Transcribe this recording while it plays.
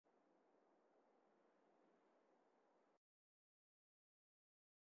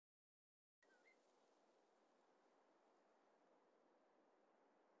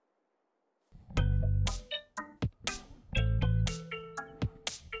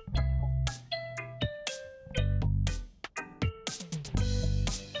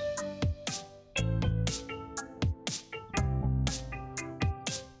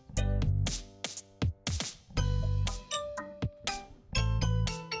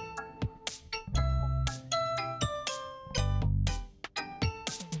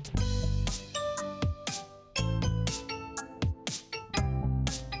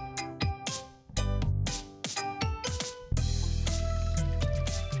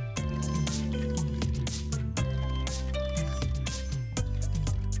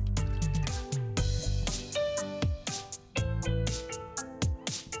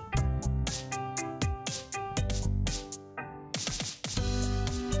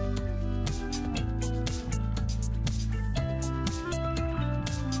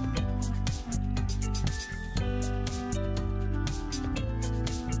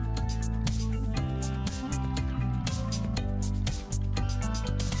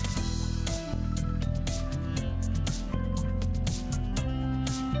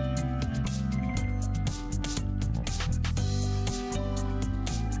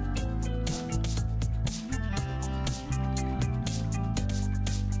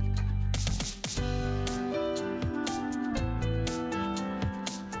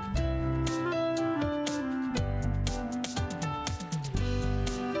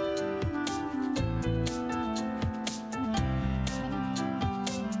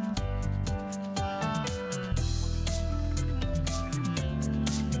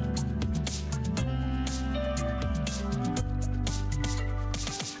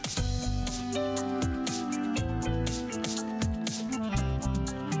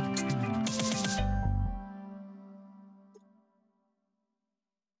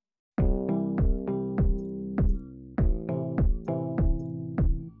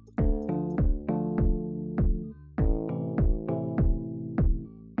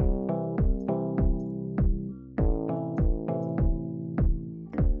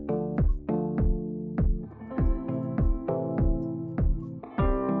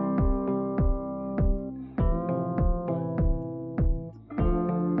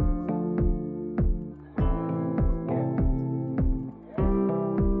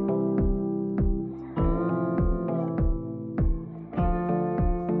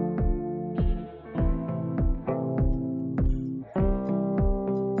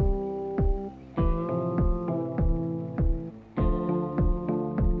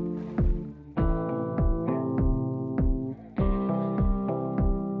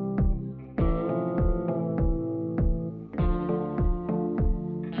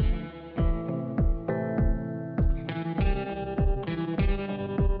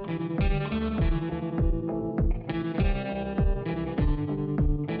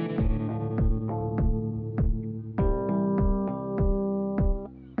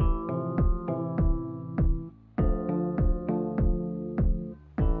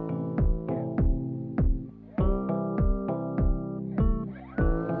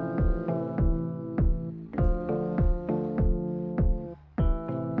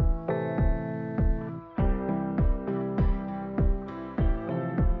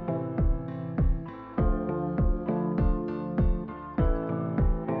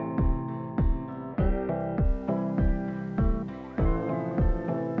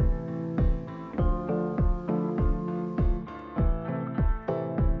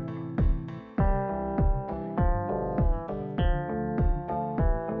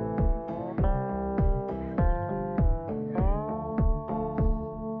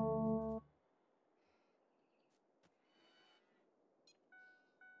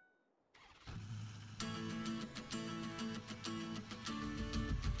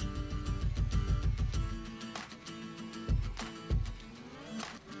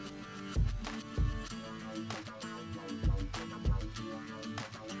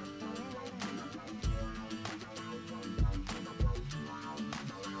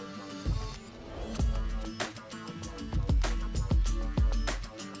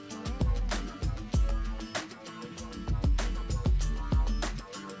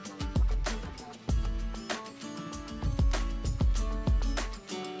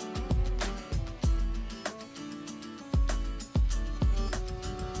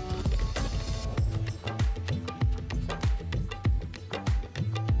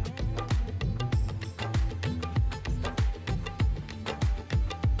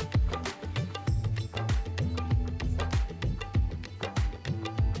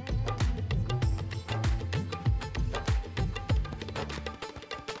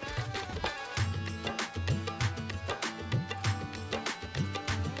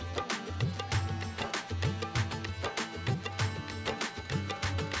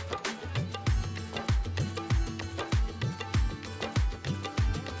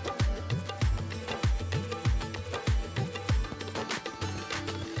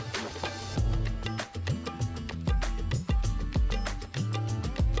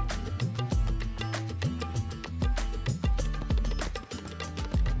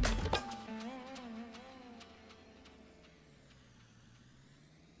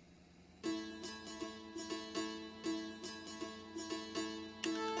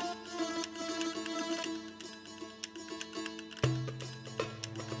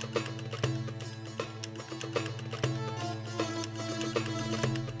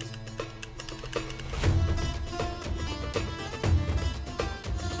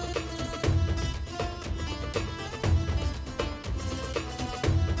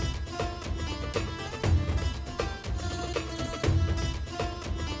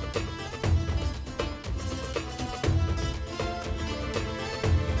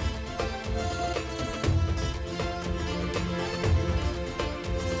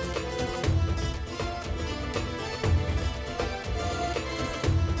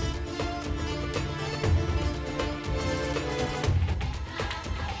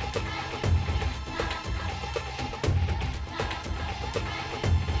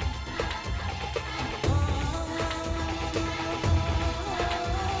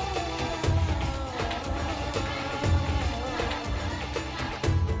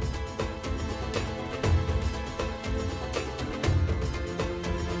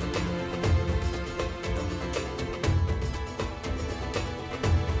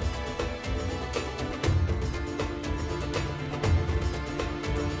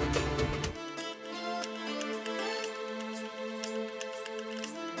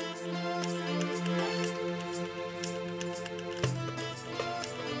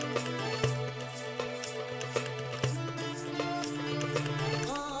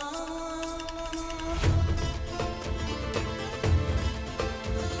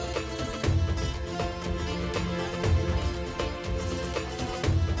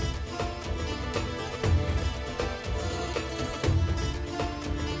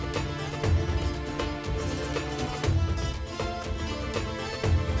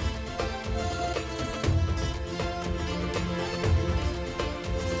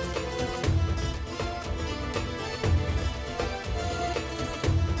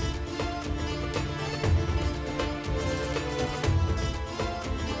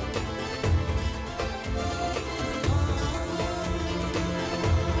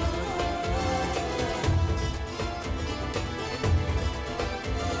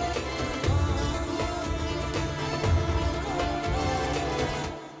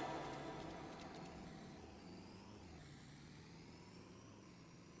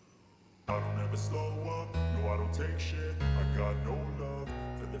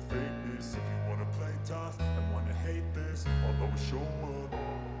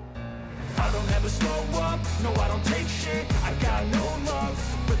never slow up, no I don't take shit. I got no love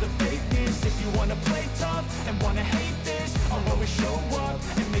for the fakeness. If you wanna play tough and wanna hate this, I'll always show up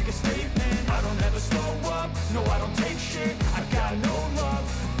and make a statement. I don't ever slow up, no I don't take shit. I got no love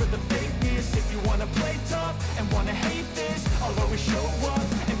for the fakeness. If you wanna play tough and wanna hate this, I'll always show up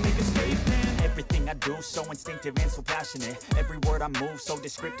and make a statement. Everything I do so instinctive and so passionate. Every word I move so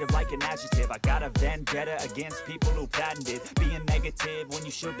descriptive like an adjective. I got a vendetta against people who patented being negative when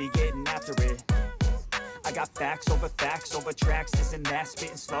you should be getting after it. I got facts over tracks, this and that.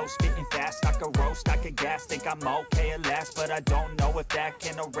 Spitting slow, spitting fast, I could roast, I could gas. Think I'm okay at last, but I don't know if that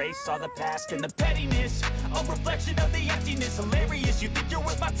can erase all the past. And the pettiness, a reflection of the emptiness. Hilarious, you think you're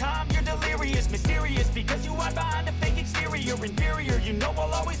worth my time, you're delirious. Mysterious, because you hide behind a fake exterior. Inferior, you know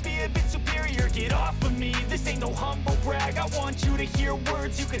I'll always be a bit superior. Get off of me, this ain't no humble brag. I want you to hear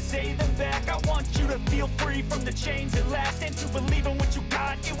words, you can say them back. I want you to feel free from the chains at last, and to believe in what you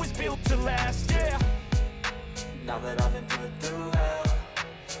got, it was built to last, yeah. Now that I've been put through hell,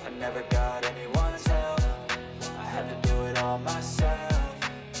 I never got anyone's help. I had to do it all myself.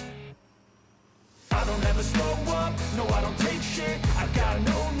 I don't ever slow up, no I don't take shit. I got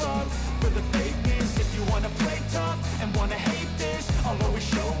no love for the fakeness. If you wanna play tough and wanna hate this, I'll always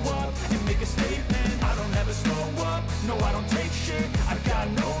show up and make a statement. I don't ever slow up, no I don't take shit. I got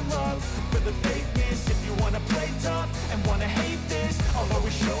no love for the fakeness. If you wanna play tough and wanna hate this, I'll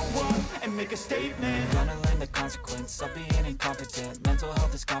always show up and make a statement. Gonna learn the consequence of being incompetent. Mental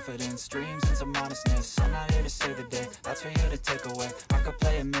health is confidence, dreams and some honestness. I'm not here to save the day, that's for you to take away. I could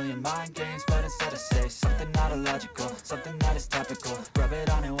play a million mind games, but instead I say something not illogical, something that is topical. Rub it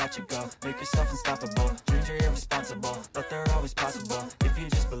on and watch it go, make yourself unstoppable. Dreams are irresponsible, but they're always possible. If you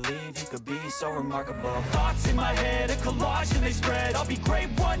just believe, you could be so remarkable. Thoughts in my head, a collage and they spread. I'll be great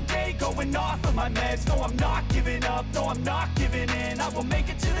one day, going off of my meds. No, I'm not giving up, no, I'm not giving in. I will make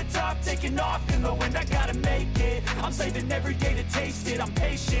it to the top, taking off in the wind. I gotta make it, I'm saving every day to taste it. I'm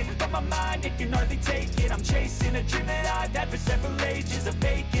patient, but my mind, it can hardly take it. I'm chasing a dream that I've had for several ages. A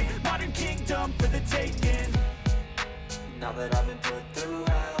vacant, modern kingdom for the taking. Now that I've been put through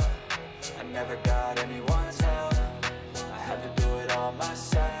hell, I never got anyone's help. I had to do it all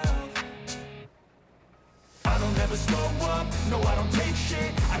myself. I don't ever slow up, no I don't take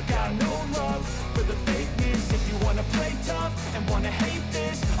shit. I got no love for the fakeness. If you wanna play tough and wanna hate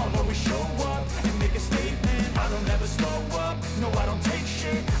this, I'll always show up and make a statement. I don't ever slow up, no I don't take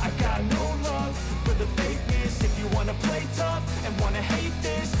shit. I got no love for the fakeness. If you wanna play tough and wanna hate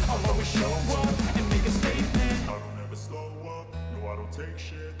this, I'll always show up and make a statement. I don't ever slow up, no I don't take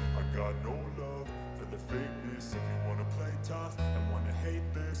shit. I got no love for the fakeness. If you wanna play tough and wanna hate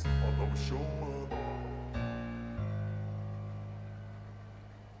this, I'll always show up.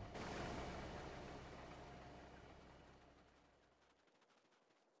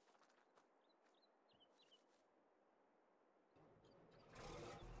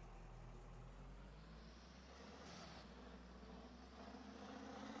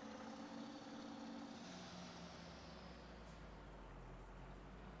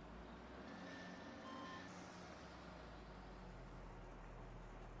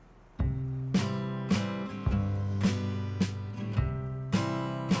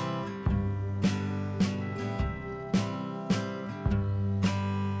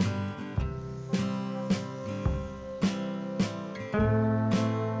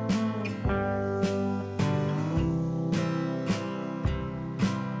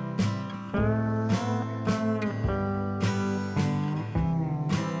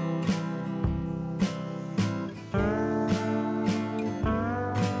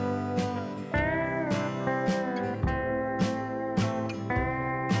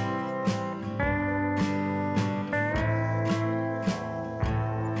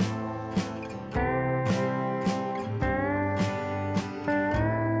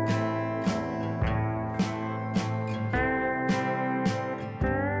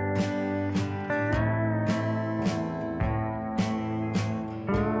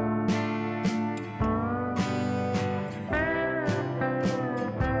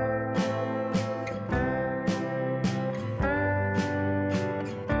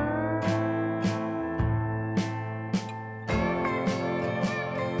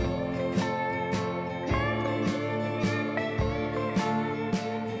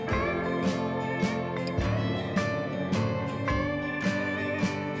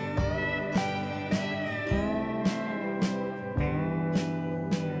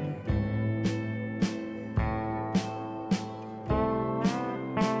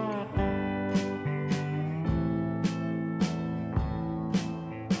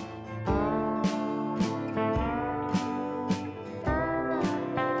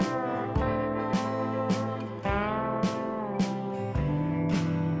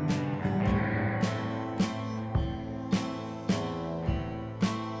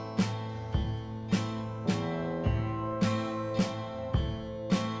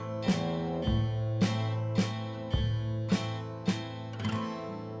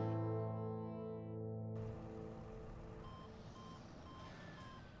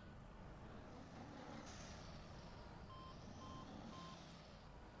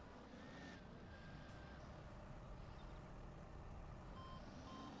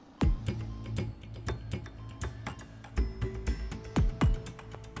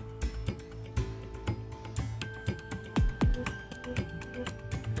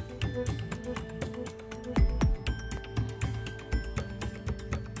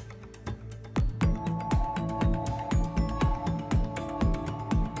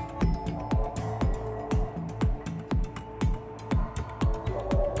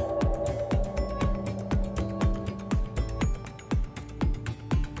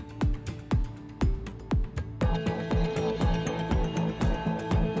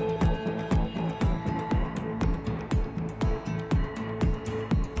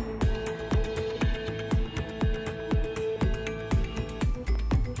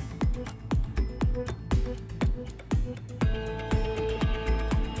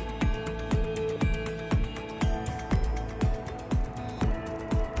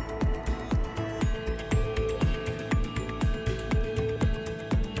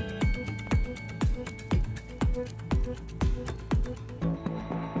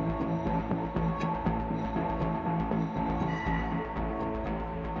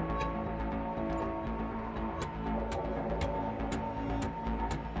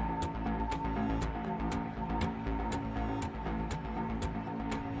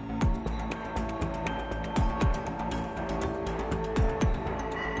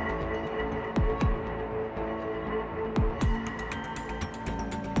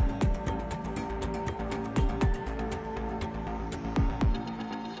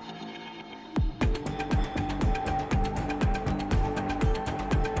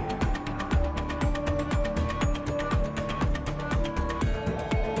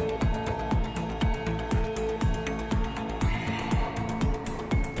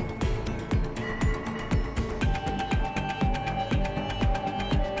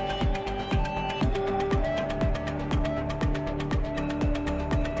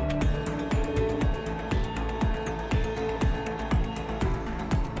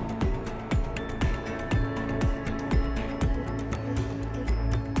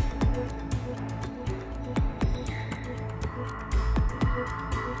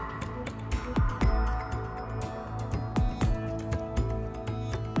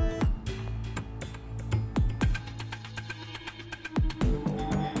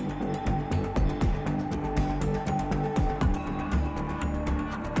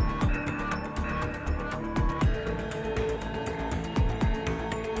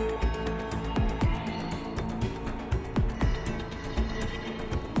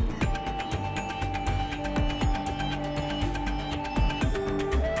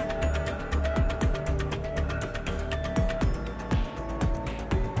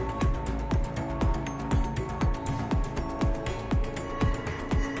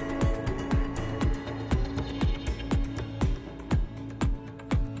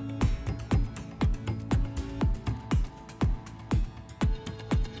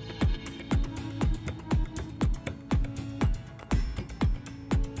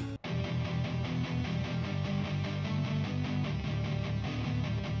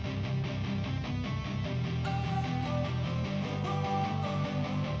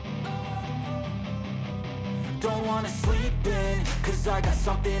 don't wanna sleep in, cause I got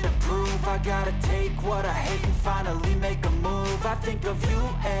something to prove. I gotta take what I hate and finally make a move. I think of you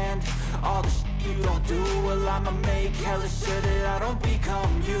and all the shit you don't do. Well, I'ma make hella sure that I don't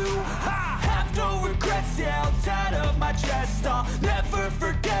become you. I have no regrets, yeah, I'll tie up my chest. I'll never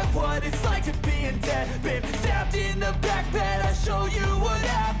forget what it's like to be in debt. Been stabbed in the back bed, I show you what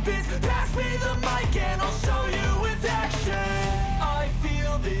happens. Pass me the mic and I'll show you with action. I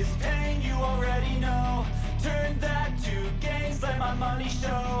feel this pain, you already know. Turn that to gains, let my money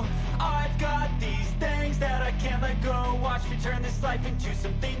show. I've got these things that I can't let go. Watch me turn this life into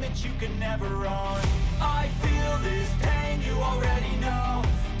something that you can never own. I feel this pain, you already know.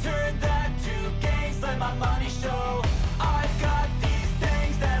 Turn that to gains, let my money show. I've got these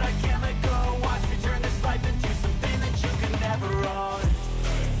things that I can't let go. Watch me turn this life into something that you can never own.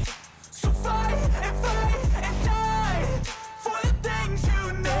 So fight and die for the things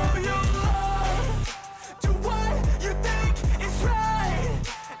you know you love. Do what you think is right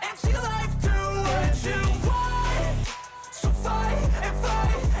and see life do what you want. So fight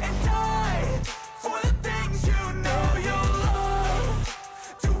and die for the things you know you love.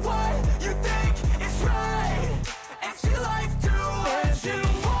 Do what you think is right and see life do what you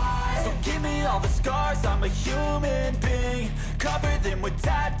want. So give me all the scars, I'm a human being. Cover them with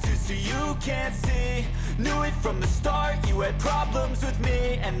tattoos so you can't see. Knew it from the start, you had problems with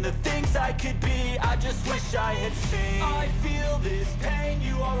me and the things I could be, I just wish I had seen. I feel this pain,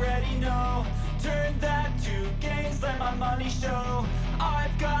 you already know. Turn that to gains, let my money show.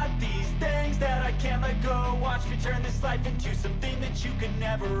 I've got these things that I can't let go. Watch me turn this life into something that you can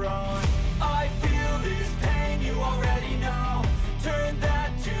never own. I feel this pain, you already